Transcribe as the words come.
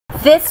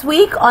This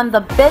week on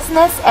the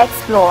Business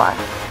Explore.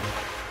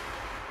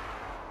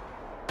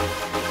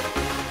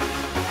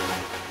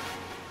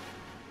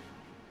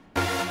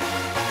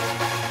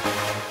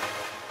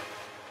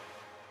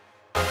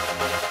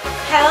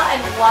 Hello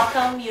and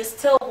welcome. You're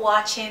still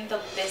watching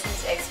the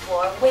Business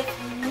Explore with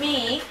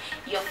me,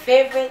 your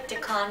favorite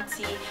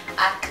Decanti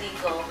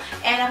Akligo,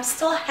 and I'm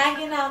still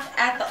hanging out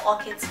at the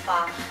Orchids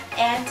Spa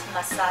and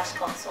Massage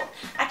Console.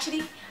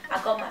 Actually,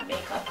 I got my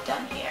makeup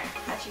done here.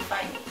 How'd you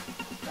find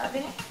it?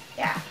 Loving it?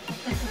 Yeah.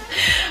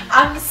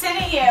 I'm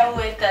sitting here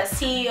with the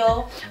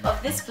CEO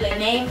of this place. Her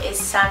name is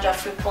Sandra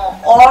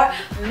Fripon, or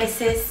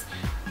Mrs.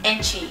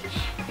 Enchi.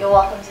 You're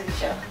welcome to the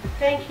show.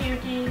 Thank you,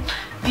 Dee.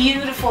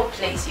 Beautiful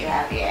place you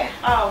have here.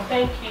 Oh,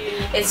 thank you.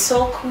 It's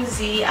so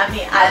cozy. I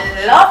mean,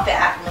 I love the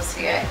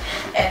atmosphere,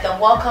 and the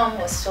welcome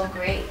was so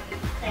great.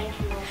 Thank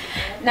you.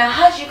 Now,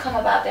 how did you come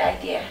about the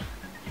idea?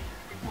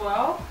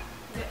 Well,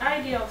 the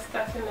idea of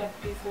starting a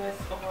business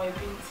or a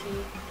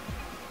beauty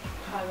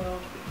parlor,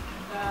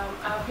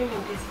 I've been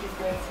in this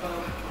business for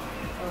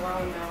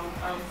around now,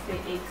 I would say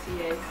 8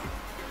 years.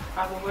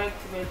 I've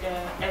worked with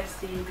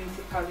FC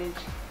Beauty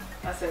College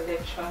as a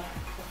lecturer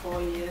for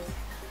 4 years.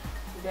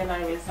 Then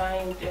I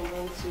resigned and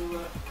went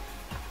to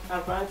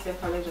Abrante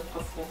College of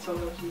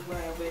Cosmetology,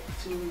 where I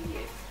worked 2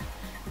 years.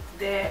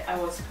 There I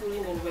was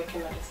schooling and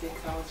working at the same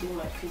time. I was doing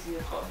my physio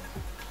course.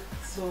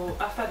 So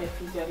after the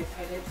physio, I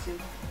decided to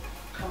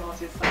come out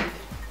with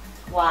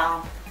something.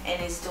 Wow,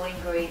 and it's doing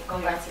great.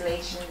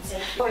 Congratulations.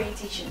 Who are you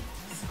teaching?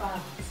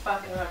 Spa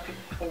therapy.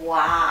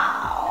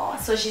 Wow.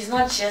 So she's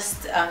not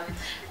just an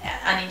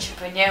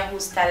entrepreneur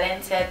who's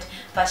talented,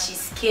 but she's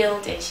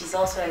skilled and she's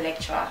also a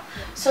lecturer.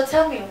 So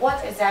tell me,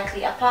 what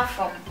exactly, apart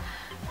from,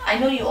 I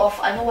know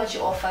what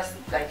you offer,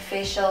 like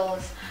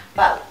facials,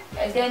 but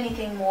is there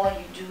anything more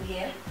you do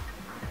here?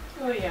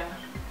 Oh yeah,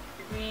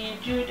 we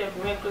do the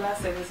regular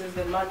services,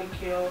 the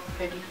manicure,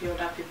 pedicure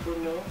that people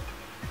know,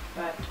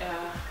 but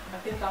I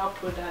think our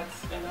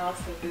products and our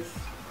service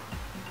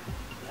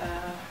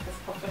is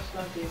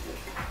professional basis.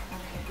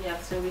 Okay. Yeah,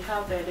 so we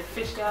have the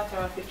facial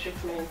therapy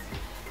treatment,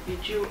 we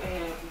do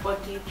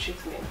body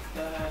treatment,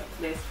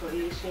 the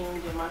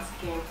exfoliation, the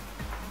masking,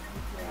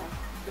 yeah,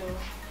 so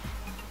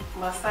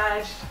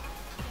massage,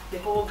 the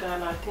whole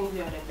Ghana. I think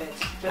we are the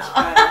best. Just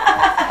try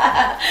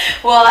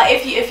it. Well,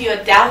 if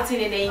you're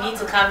doubting it, then you need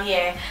to come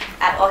here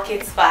at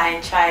Orchid Spa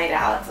and try it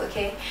out,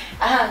 okay?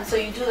 So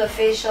you do the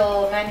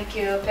facial,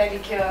 manicure,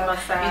 pedicure,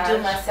 massage, you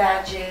do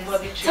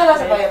massages. Tell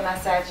us about your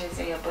massages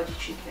and your body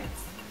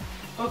treatments.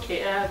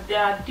 Okay,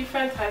 there are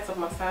different types of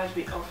massage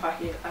we offer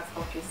here at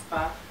Orchid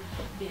Spa.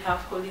 We have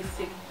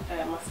holistic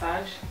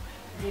massage,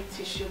 deep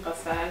tissue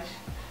massage,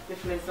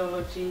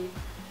 reflexology.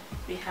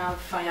 We have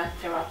fire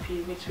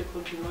therapy, which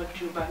people do not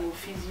do, but in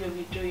physio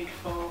we do it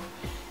for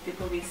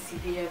people with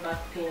severe back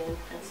pain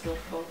and so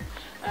forth.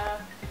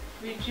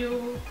 We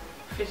do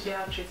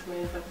facial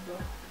treatments as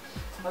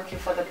well. Okay,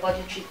 for the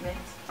body treatment?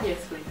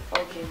 Yes, please.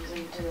 Okay, so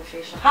you do the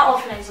facial. How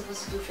often are you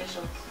supposed to do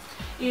facials?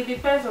 It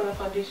depends on the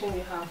condition we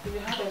have. If you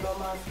have a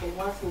normal skin,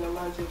 once in a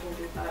month you can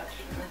do that.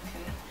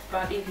 Okay.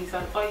 But if it's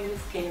an oily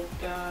skin,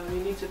 we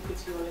need to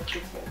put you on a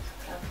treatment.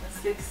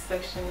 Okay. 6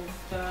 sections.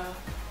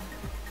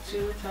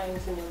 2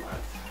 times in a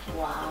month.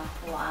 Wow,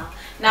 wow.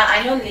 Now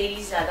I know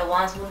ladies are the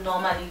ones who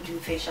normally do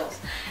facials.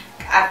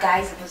 Are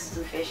guys supposed to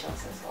do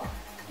facials as well?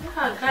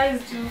 Yeah,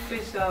 guys do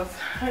facials.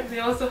 They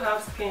also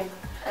have skin.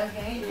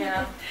 Okay.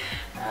 Yeah.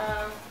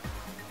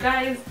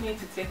 Guys need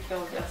to take care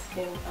of their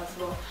skin as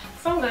well.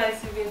 Some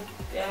guys even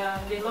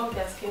they love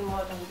their skin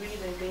more than we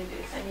the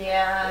ladies.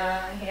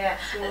 Yeah.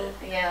 So,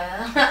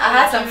 yeah. I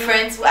had some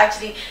friends who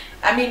actually,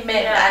 I mean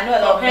men, I know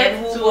a lot of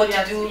men who go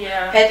to do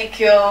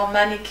pedicure,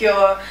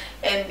 manicure,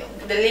 and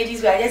the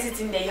ladies were just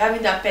sitting there, you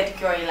haven't done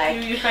pedicure in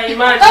like... You can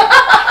imagine.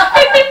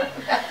 You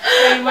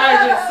can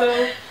imagine.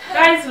 So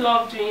guys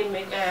love doing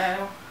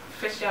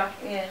facial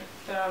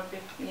therapy.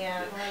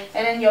 Yeah.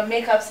 And then your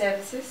makeup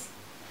services?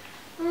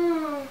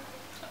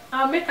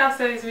 Our makeup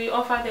service, we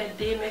offer the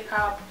day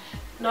makeup.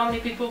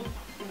 Normally people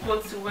go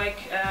to work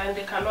and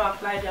they cannot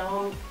apply their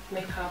own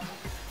makeup.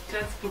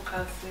 Just book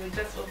us, we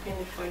just open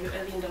it for you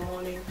early in the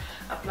morning,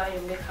 apply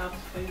your makeup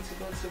for you to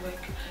go to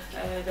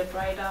work. The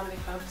bridal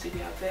makeup to be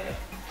there.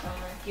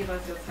 Give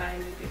us your time,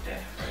 we'll be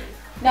there for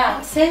you.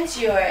 Now, since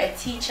you're a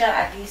teacher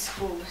at these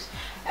schools,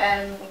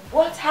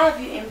 what have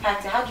you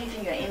impacted? How do you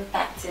think you're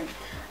impacting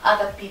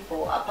other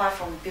people apart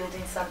from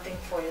building something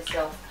for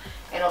yourself?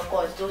 And of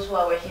course, those who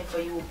are working for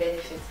you will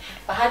benefit.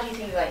 But how do you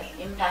think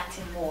you're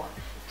impacting more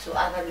to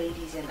other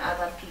ladies and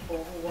other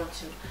people who want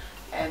to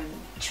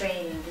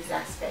train in this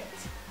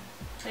aspect?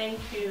 Thank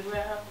you.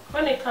 Well,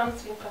 when it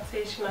comes to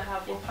impartation, I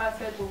have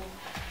imparted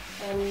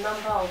in a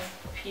number of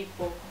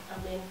people.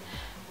 I mean,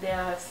 there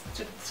are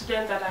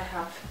students that I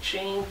have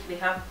trained, they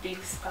have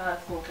big spas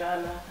in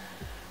Ghana.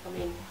 I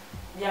mean,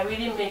 they are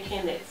really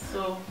making it.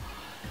 So,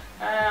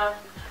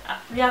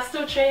 we are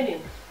still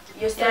training.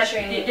 You're still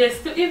training?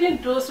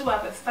 Even those who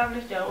have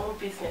established their own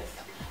business,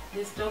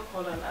 they still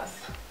call on us.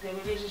 The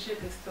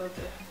relationship is still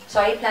there.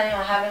 So are you planning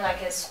on having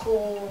like a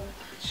school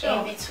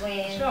in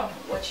between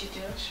what you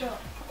do? Sure.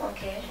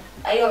 Okay.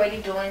 Are you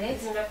already doing it?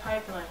 It's in the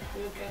pipeline.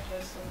 We'll get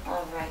there soon.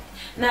 All right.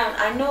 Now,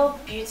 I know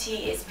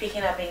beauty is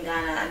picking up in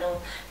Ghana. I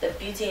know the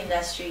beauty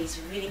industry is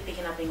really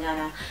picking up in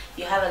Ghana.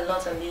 You have a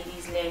lot of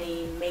ladies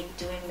learning,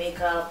 doing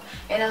makeup,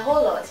 and a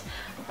whole lot.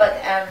 But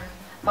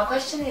my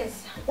question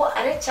is, what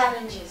are the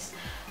challenges?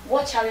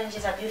 What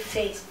challenges have you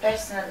faced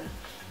personally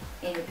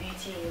in the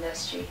beauty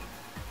industry?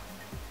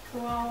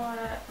 Well,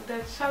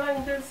 the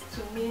challenges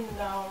to me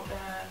now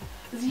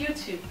is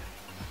YouTube.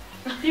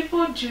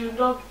 People do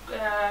not,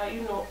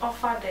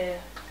 offer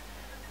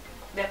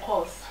the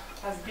course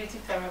as beauty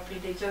therapy.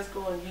 They just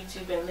go on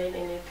YouTube and learn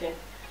anything.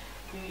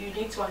 You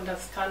need to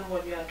understand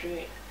what you are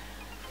doing.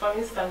 For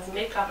instance,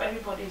 makeup,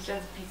 everybody is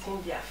just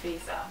beating their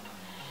face up.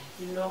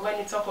 When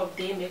you talk of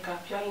day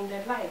makeup, you are in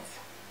the light.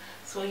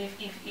 So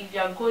if you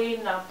are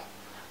going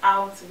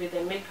out with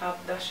the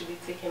makeup that should be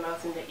taken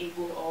out in the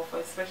evening or for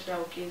a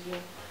special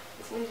occasion,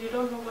 it means you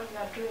don't know what you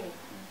are doing.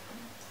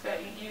 So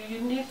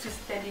you need to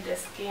study the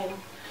skin,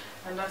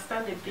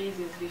 understand the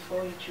basics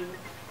before you do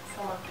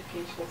some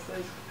applications. So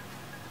it's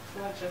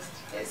not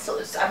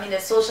just... I mean, the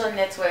social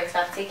networks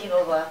have taken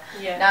over.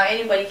 Yeah. Now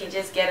anybody can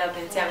just get up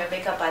and say, I'm a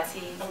makeup artist,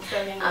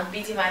 I'm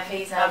beating my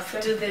face, I have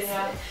to do this.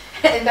 Yeah.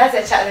 And that's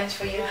a challenge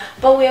for you. Yeah.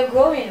 But we're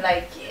growing,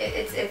 like,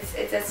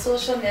 it's a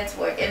social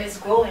network and it's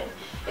growing.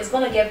 It's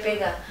going to get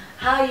bigger.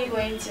 How are you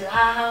going to,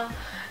 I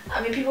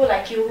mean, people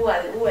like you who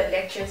were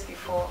lecturers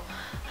before,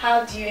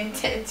 how do you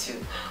intend to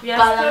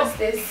balance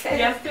this?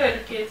 We are still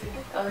educating.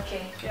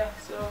 Okay. Yeah,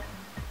 so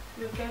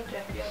we'll get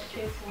there. We are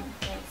educating.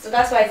 Okay. So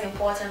that's why it's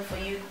important for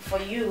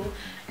you,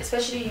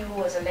 especially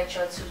you as a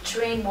lecturer, to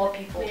train more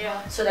people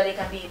so that they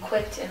can be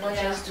equipped and not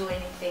just do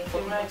anything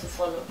for people to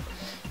follow.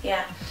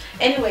 Yeah.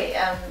 Anyway,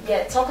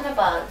 talking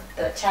about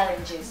the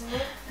challenges,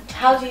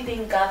 how do you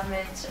think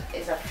government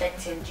is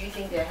affecting? Do you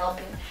think they're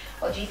helping,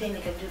 or do you think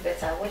they can do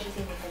better? What do you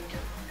think they can do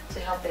to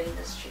help the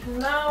industry?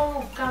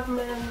 Now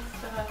government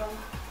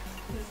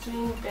is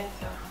doing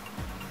better,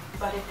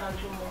 but they can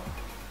do more.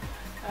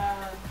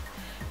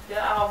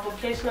 Our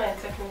vocational and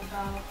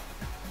technical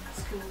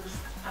schools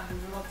are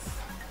not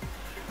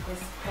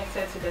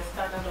respected to the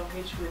standard of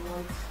which we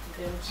want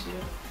them to.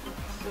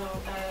 So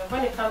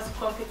when it comes to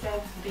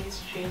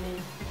competence-based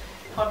training,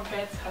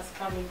 Orchids has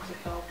come in to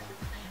help,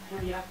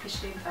 and we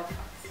appreciate that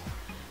fact.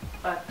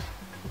 But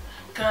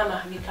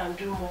Ghana, we can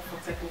do more for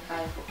technical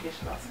and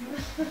vocational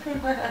skills.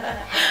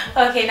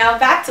 Okay, now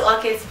back to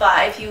Orchids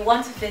Spa. If you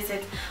want to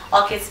visit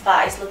Orchids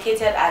Spa, it's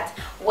located at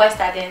West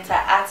Adenta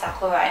at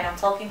Sakura, and I'm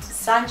talking to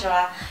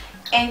Sandra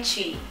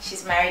Entry.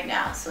 She's married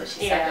now, so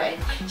she's Sandra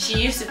Entry. She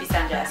used to be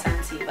Sandra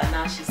Asante, but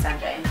now she's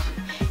Sandra Entry.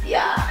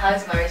 Yeah,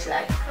 how's marriage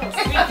like? Oh,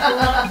 sweet.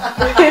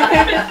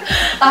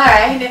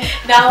 Alright,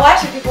 now why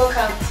should people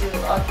come to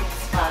Orchids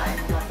Spa and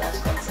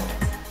massage consult?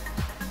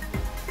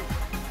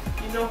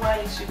 You know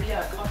why you should be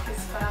at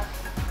Orchids Spa?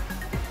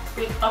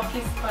 With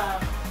Orchids Spa,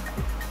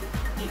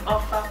 we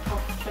offer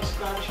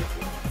professional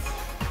treatment,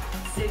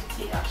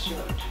 safety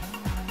assured.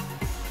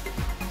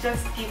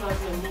 Just give us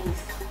your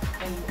needs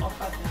and you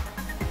offer them.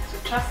 So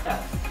trust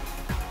us,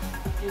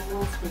 you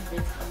won't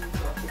regret coming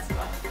to Orchids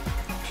Spa.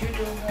 Do you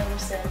do home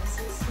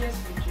services? Yes,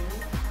 we do.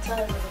 Tell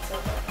us a little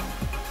about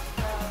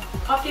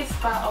that. Orchids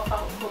Spa offer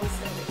home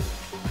service,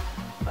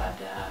 but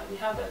we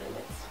have a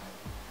limit.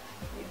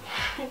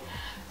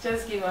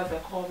 Just give us a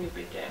call, we'll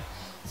be there.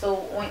 So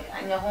when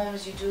in your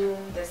homes you do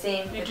the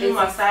same? We do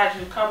massage,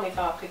 we come with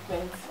our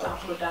equipment, our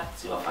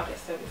products, to offer the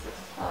services.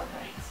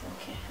 Alright,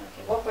 okay.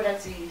 What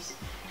products do you use?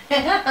 We're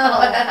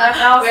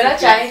We're not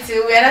trying to.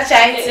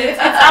 It's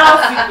our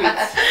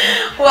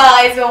secret.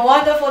 Well, it's been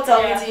wonderful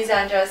talking to you,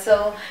 Sandra.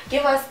 So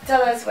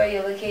tell us where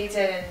you're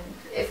located, and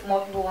if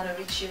more people want to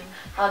reach you,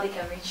 how they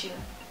can reach you.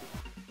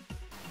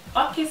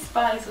 Orchids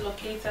Spa is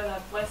located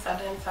at West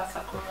Adenta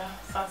Sakura,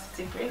 Sun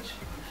City Bridge.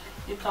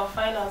 You can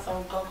find us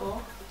on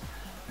Google.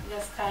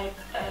 Just type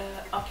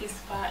Orchids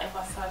Spa and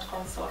Massage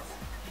Consult.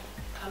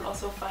 You can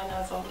also find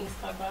us on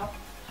Instagram,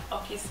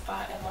 Orchids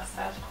Spa and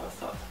Massage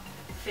Consult.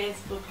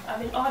 Facebook, I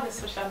mean all the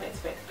social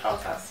network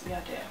counters, we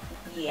are there.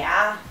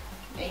 Yeah,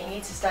 and you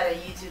need to start a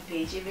YouTube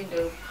page, even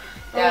though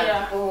there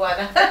are people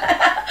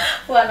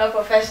who are not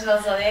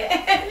professionals on it.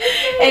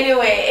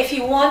 Anyway, if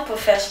you want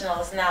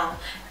professionals now,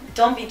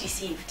 don't be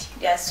deceived.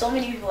 There are so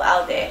many people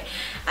out there.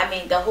 I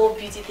mean, the whole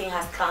beauty thing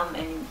has come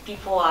and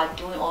people are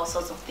doing all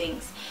sorts of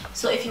things.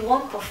 So if you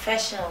want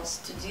professionals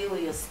to deal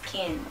with your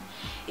skin,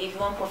 if you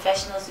want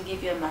professionals to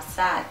give you a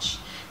massage,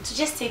 to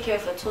just take care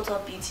of your total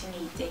beauty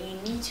needs, then you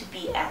need to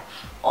be at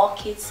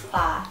Orchids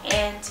Spa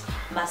and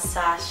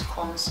Massage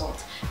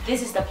Consult.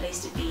 This is the place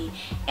to be.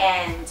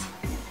 And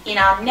in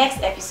our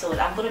next episode,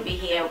 I'm going to be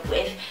here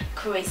with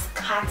Chris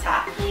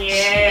Carter.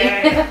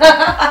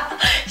 Yeah.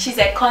 She's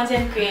a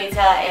content creator,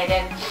 and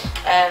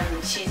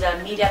then she's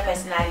a media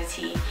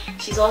personality.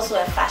 She's also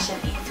a fashion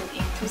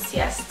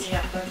enthusiast.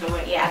 Yeah, that's the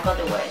word. Yeah, I got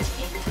the word.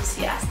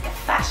 Enthusiast, a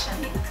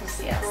fashion enthusiast.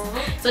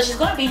 So she's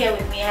going to be here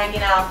with me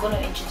hanging out. I'm going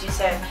to introduce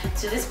her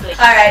to this place.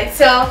 Alright,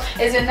 so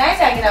it's been nice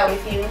hanging out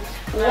with you.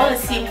 We want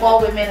to see more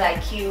women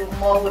like you,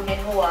 more women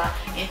who are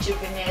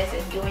entrepreneurs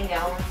and doing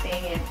their own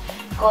thing and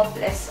God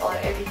bless all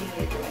everything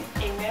you're doing.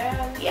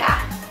 Amen.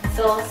 Yeah.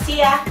 So see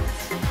ya.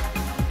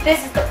 This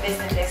is the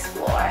Business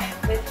Explorer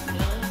with me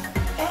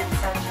and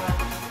Sandra.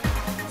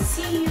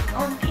 See you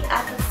on the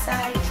other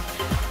side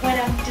when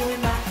I'm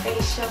doing my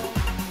facial.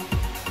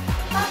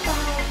 Bye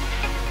bye.